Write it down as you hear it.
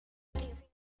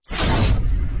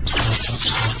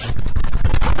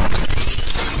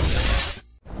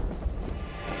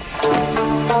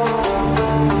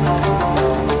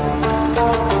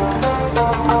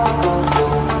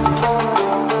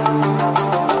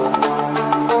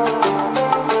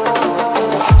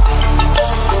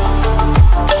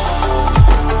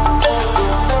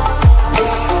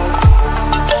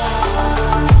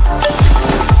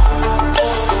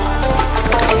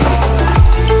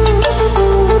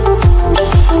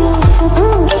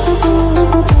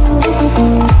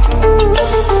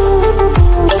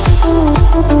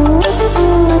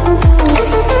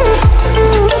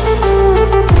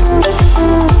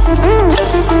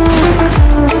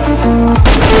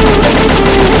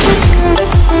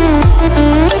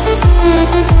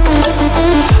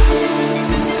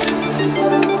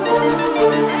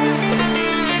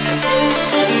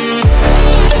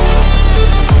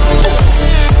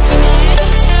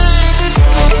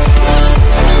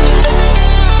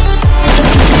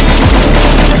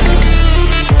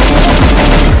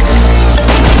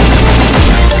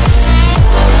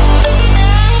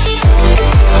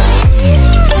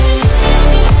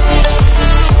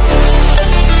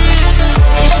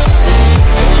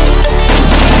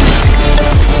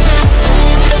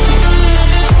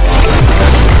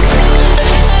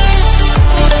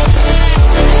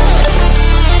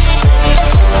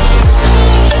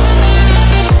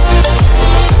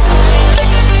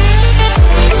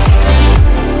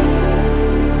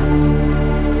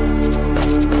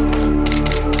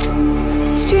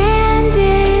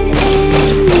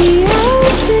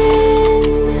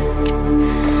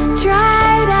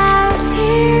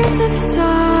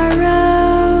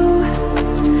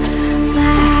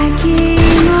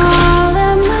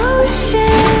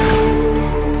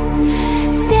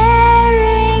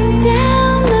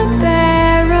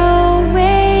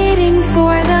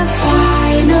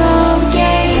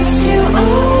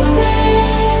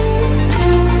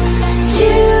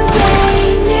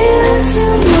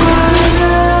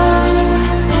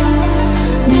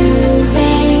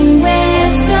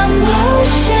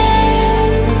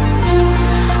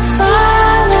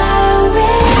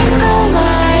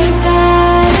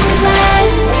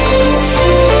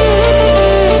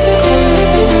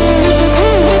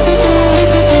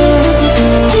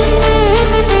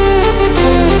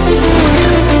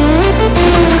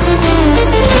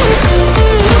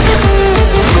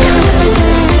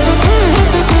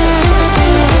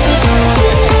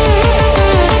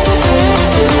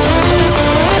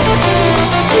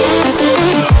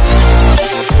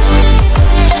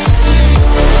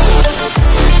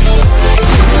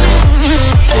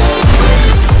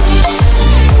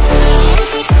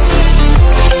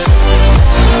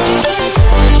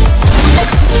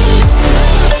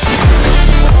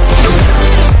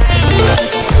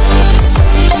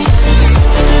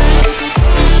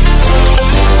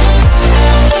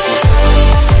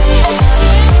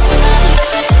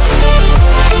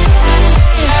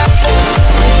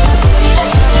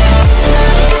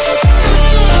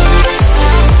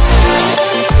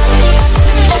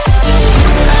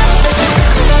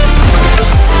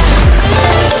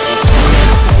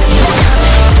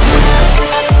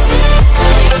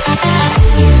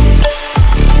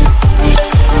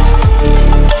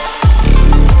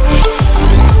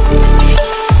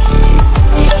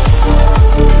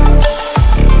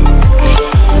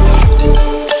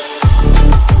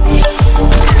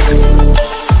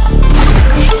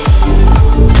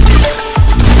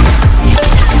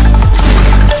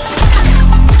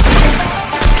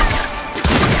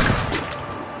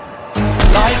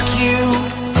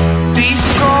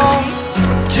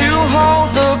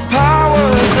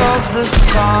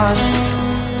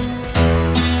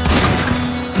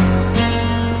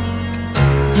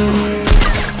To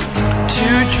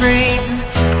dream,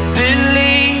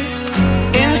 believe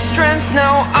in strength.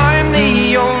 Now I'm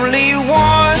the only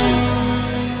one,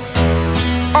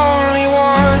 only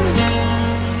one.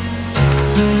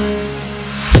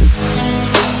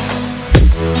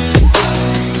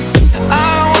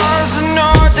 I was an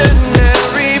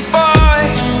ordinary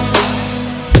boy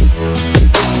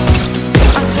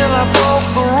until I broke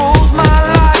the rules. My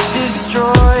life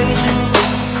destroyed,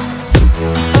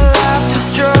 life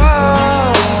destroyed.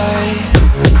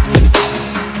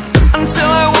 Until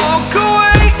I woke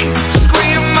awake,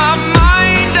 scream my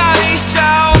mind, I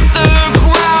shout, the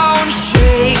ground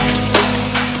shakes.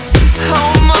 How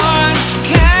much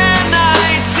can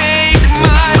I take?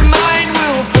 My mind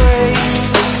will break.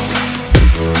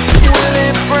 Will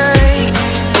it break?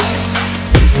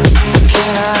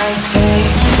 Can I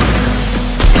take?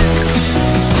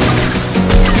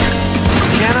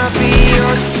 Can I be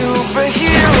your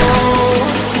superhero?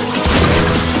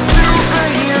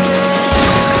 Superhero.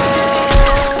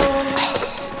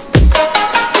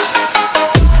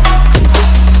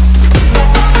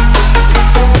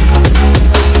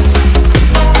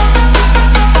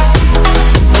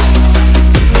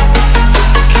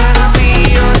 Can I be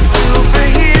your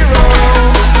superhero?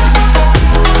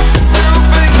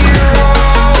 Superhero.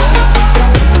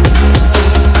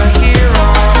 Superhero.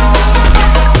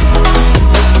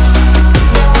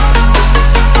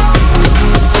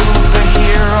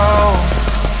 Superhero.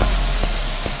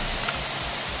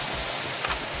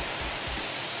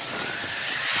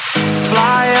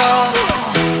 Fly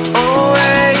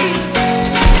away.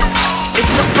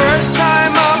 It's the first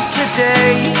time of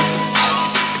today.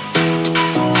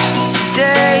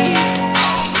 Today.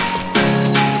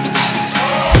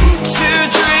 To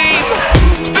dream,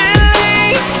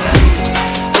 believe.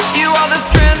 You are the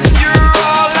strength, you're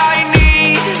all I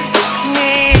need.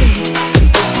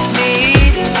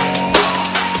 Need.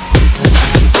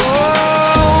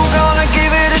 Oh, gonna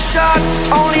give it a shot.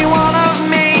 Only one of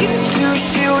me to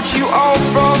shield you all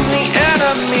from the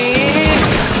enemy.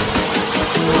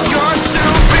 You're a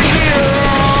superhero.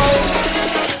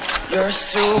 You're a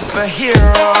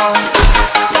superhero.